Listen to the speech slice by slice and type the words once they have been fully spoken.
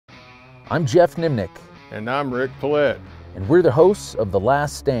I'm Jeff Nimnick. And I'm Rick Paillet. And we're the hosts of The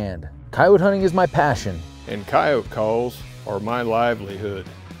Last Stand. Coyote hunting is my passion. And coyote calls are my livelihood.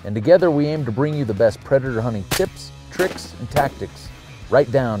 And together we aim to bring you the best predator hunting tips, tricks, and tactics,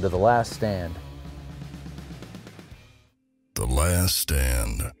 right down to The Last Stand. The Last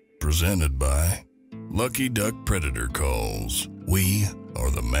Stand, presented by Lucky Duck Predator Calls. We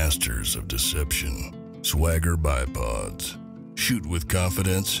are the masters of deception. Swagger bipods. Shoot with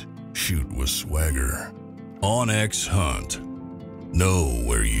confidence, shoot with swagger. Onyx Hunt. Know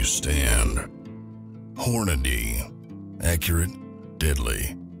where you stand. Hornady. Accurate,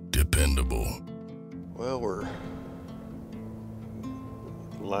 deadly, dependable. Well, we're, I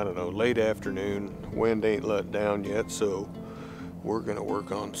don't know, late afternoon. Wind ain't let down yet, so we're gonna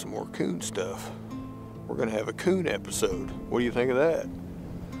work on some more coon stuff. We're gonna have a coon episode. What do you think of that?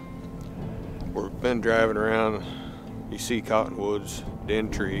 We've been driving around. You see cottonwoods,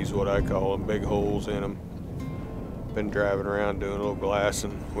 den trees, what I call them, big holes in them. Been driving around doing a little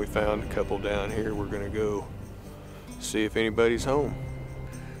glassing. We found a couple down here. We're gonna go see if anybody's home.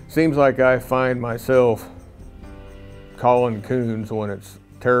 Seems like I find myself calling coons when it's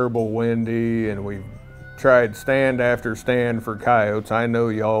terrible windy, and we've tried stand after stand for coyotes. I know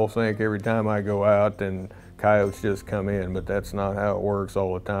y'all think every time I go out and coyotes just come in, but that's not how it works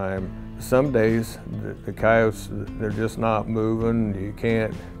all the time. Some days the coyotes, they're just not moving. You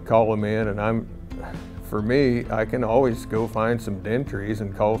can't call them in, and for me, I can always go find some den trees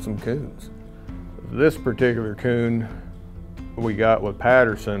and call some coons. This particular coon we got with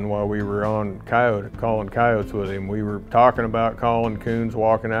Patterson while we were on calling coyotes with him. We were talking about calling coons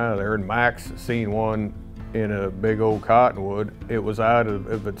walking out of there, and Max seen one in a big old cottonwood. It was out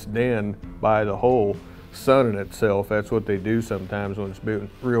of its den by the hole, sunning itself. That's what they do sometimes when it's been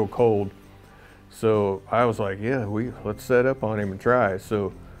real cold. So I was like, yeah, let's set up on him and try.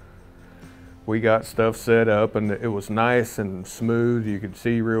 So we got stuff set up, and it was nice and smooth. You could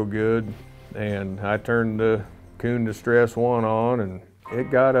see real good. And I turned the Coon Distress 1 on, and it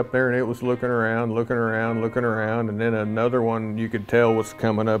got up there and it was looking around, and then another one you could tell was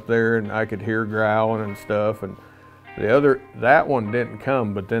coming up there, and I could hear growling and stuff. And that one didn't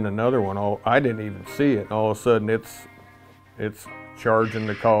come, but then another one, I didn't even see it. And all of a sudden it's charging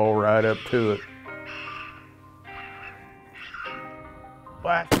the call right up to it.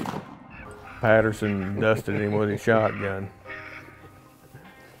 What? Patterson dusted him with his shotgun.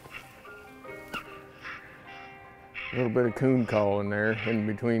 A little bit of coon call in there in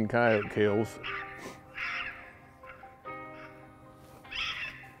between coyote kills.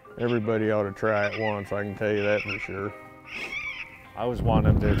 Everybody ought to try it once, I can tell you that for sure. I was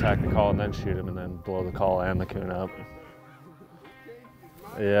wanting to attack the call and then shoot him and then blow the call and the coon up.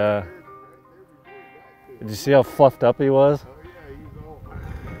 Yeah. Did you see how fluffed up he was?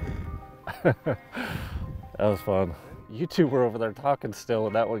 That was fun. You two were over there talking still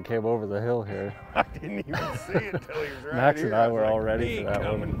when that one came over the hill here. I didn't even see it until he was right Max here. and I were all ready for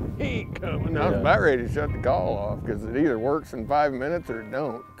that one. He ain't coming. I was about ready to shut the call off because it either works in 5 minutes or it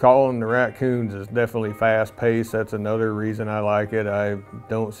don't. Calling the raccoons is definitely fast paced. That's another reason I like it. I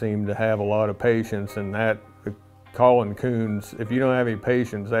don't seem to have a lot of patience, and calling coons, if you don't have any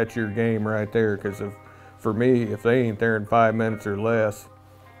patience, that's your game right there. Because for me, if they ain't there in 5 minutes or less,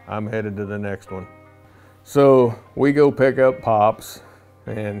 I'm headed to the next one. So we go pick up Pops,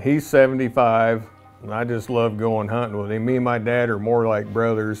 and he's 75, and I just love going hunting with him. Me and my dad are more like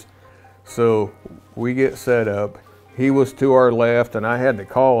brothers, so we get set up. He was to our left, and I had the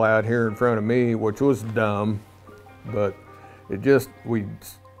call out here in front of me, which was dumb, but I just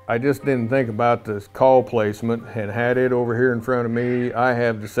didn't think about this call placement and had it over here in front of me. I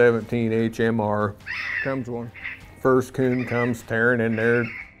have the 17 HMR. Comes one. First coon comes tearing in there.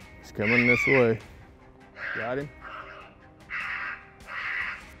 He's coming this way. Got him.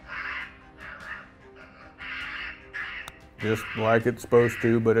 Just like it's supposed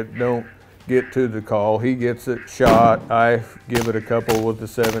to, but it don't get to the call. He gets it shot. I give it a couple with the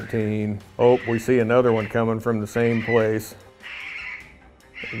 17. Oh, we see another one coming from the same place.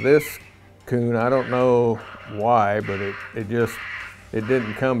 This coon, I don't know why, but it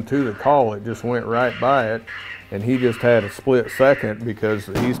didn't come to the call. It just went right by it. And he just had a split second because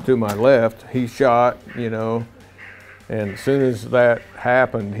he's to my left. He shot, and as soon as that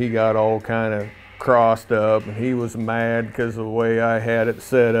happened, he got all kind of crossed up, and he was mad because of the way I had it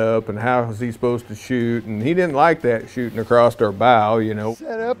set up, and how was he supposed to shoot? And he didn't like that shooting across our bow,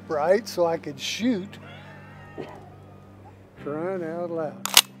 Set up right so I could shoot. Crying out loud.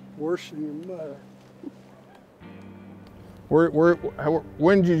 Worse than your mother.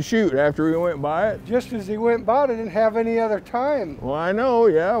 When did you shoot? After we went by it? Just as he went by, I didn't have any other time. Well, I know,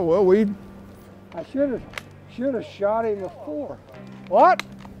 yeah. Well, I should have shot him before. What?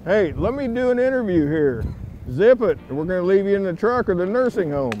 Hey, let me do an interview here. Zip it. We're gonna leave you in the truck or the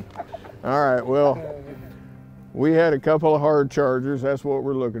nursing home. All right, well, we had a couple of hard chargers. That's what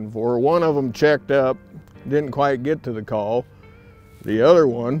we're looking for. One of them checked up, didn't quite get to the call. The other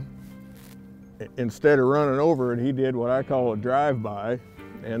one, instead of running over it, he did what I call a drive-by.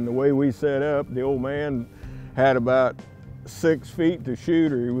 And the way we set up, the old man had about 6 feet to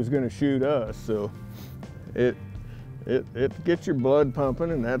shoot, or he was gonna shoot us. So it gets your blood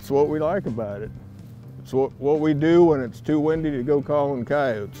pumping, and that's what we like about it. It's what we do when it's too windy to go calling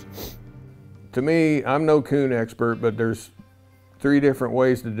coyotes. To me, I'm no coon expert, but there's 3 different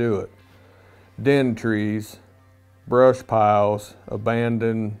ways to do it. Den trees, brush piles,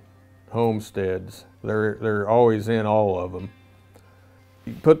 abandoned homesteads. They're always in all of them.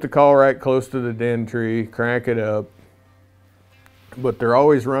 You put the call right close to the den tree, crank it up, but they're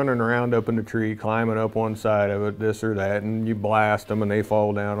always running around up in the tree, climbing up one side of it, this or that, and you blast them and they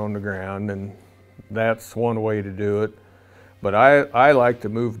fall down on the ground, and that's one way to do it. But I like to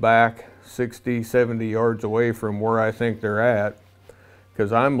move back 60, 70 yards away from where I think they're at,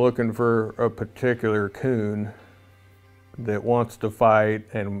 because I'm looking for a particular coon that wants to fight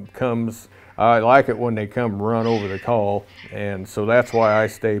and comes. I like it when they come run over the call, and so that's why I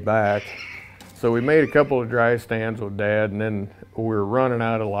stay back. So we made a couple of dry stands with Dad, and then we were running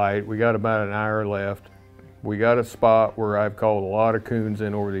out of light. We got about an hour left. We got a spot where I've called a lot of coons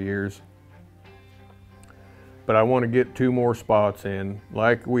in over the years, but I want to get 2 more spots in.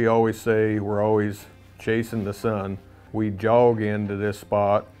 Like we always say, we're always chasing the sun. We jog into this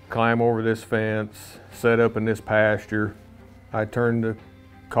spot, climb over this fence, set up in this pasture. I turned the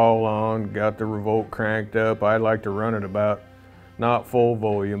call on, got the revolt cranked up. I like to run it about, not full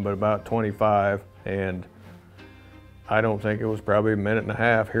volume, but about 25. And I don't think it was probably a minute and a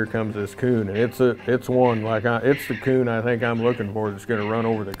half. Here comes this coon, and it's the coon I think I'm looking for that's gonna run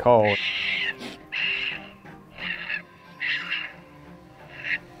over the call.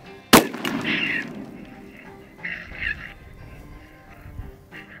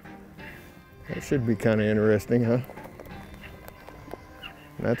 That should be kind of interesting, huh?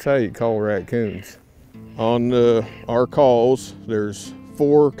 That's how you call raccoons. On our calls, there's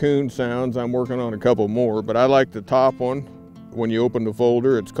 4 coon sounds. I'm working on a couple more, but I like the top one. When you open the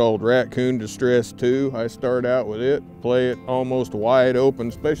folder, it's called Raccoon Distress 2. I start out with it, play it almost wide open,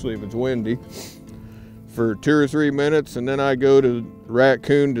 especially if it's windy, for 2 or 3 minutes, and then I go to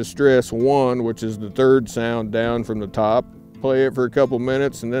Raccoon Distress 1, which is the 3rd sound down from the top. Play it for a couple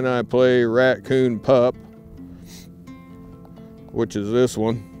minutes, and then I play Raccoon Pup, which is this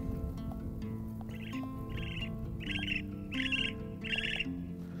one.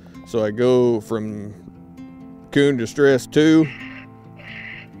 So I go from Coon Distress 2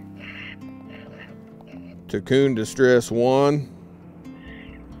 to Coon Distress 1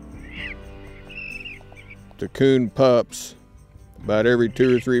 to Coon Pups. About every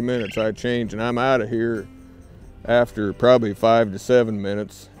 2 or 3 minutes I change, and I'm out of here after probably 5 to 7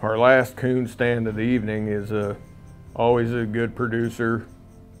 minutes. Our last coon stand of the evening is always a good producer.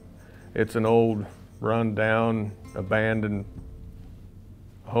 It's an old run-down, abandoned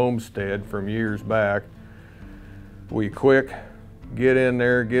homestead from years back. We quick get in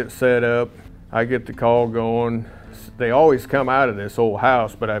there, get set up. I get the call going. They always come out of this old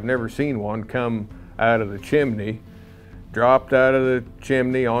house, but I've never seen one come out of the chimney. Dropped out of the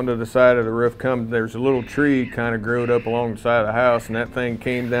chimney onto the side of the roof. There's a little tree kind of growed up along the side of the house, and that thing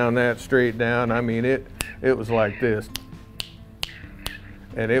came down that straight down. I mean, it was like this,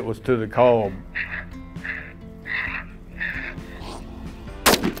 and it was to the call.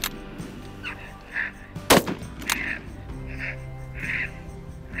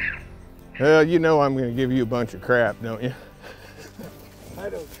 Well, you know I'm going to give you a bunch of crap, don't you? I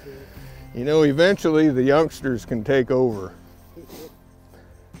don't care. You know, eventually the youngsters can take over.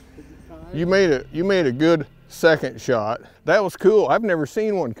 You made a good second shot. That was cool. I've never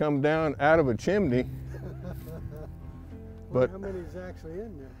seen one come down out of a chimney. Well, But how many's actually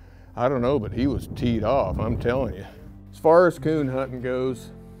in there? I don't know, but he was teed off, I'm telling you. As far as coon hunting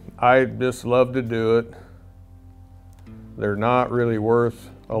goes, I just love to do it. They're not really worth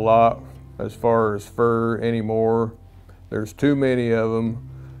a lot as far as fur anymore. There's too many of them.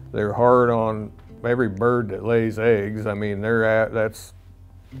 They're hard on every bird that lays eggs. I mean,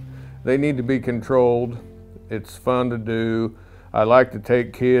 they need to be controlled. It's fun to do. I like to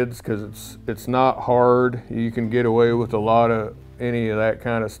take kids because it's not hard. You can get away with a lot of any of that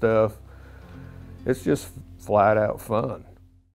kind of stuff. It's just flat out fun.